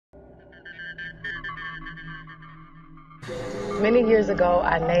Many years ago,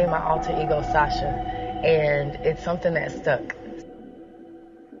 I named my alter ego Sasha, and it's something that stuck.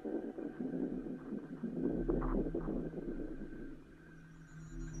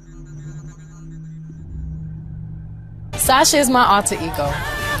 Sasha is my alter ego.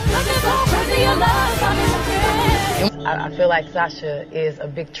 I feel like Sasha is a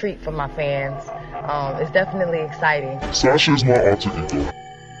big treat for my fans. It's definitely exciting. Sasha is my alter ego.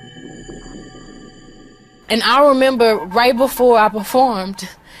 And I remember right before I performed,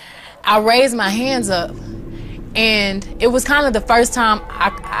 I raised my hands up, and it was kind of the first time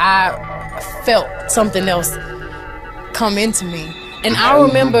I felt something else come into me. And I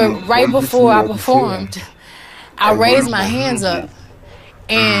remember right before I performed, I raised my hands up,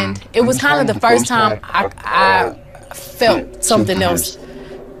 and it was kind of the first time I felt something else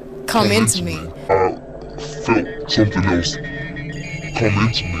come into me. I felt something else come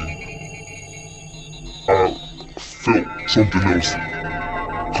into me. I felt something else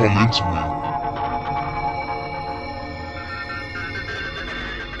come into me.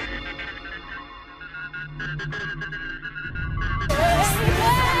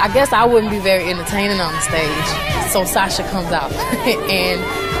 I guess I wouldn't be very entertaining on the stage, so Sasha comes out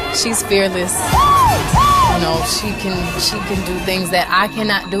and she's fearless. You know, she can do things that I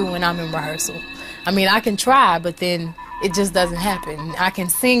cannot do when I'm in rehearsal. I mean, I can try, but then it just doesn't happen. I can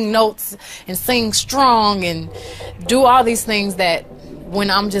sing notes and sing strong and do all these things that when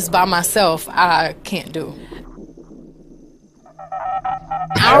I'm just by myself, I can't do.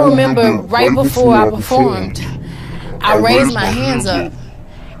 I remember right before I performed, I raised my hands up,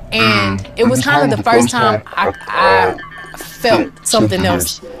 and it was kind of the first time I felt something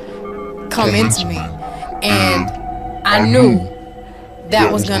else come into me. And I knew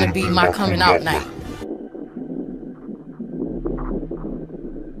that was going to be my coming out night.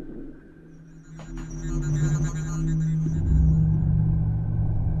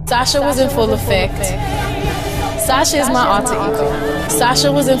 Sasha was in full effect. Sasha is my alter ego.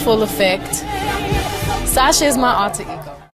 Sasha was in full effect. Sasha is my alter ego.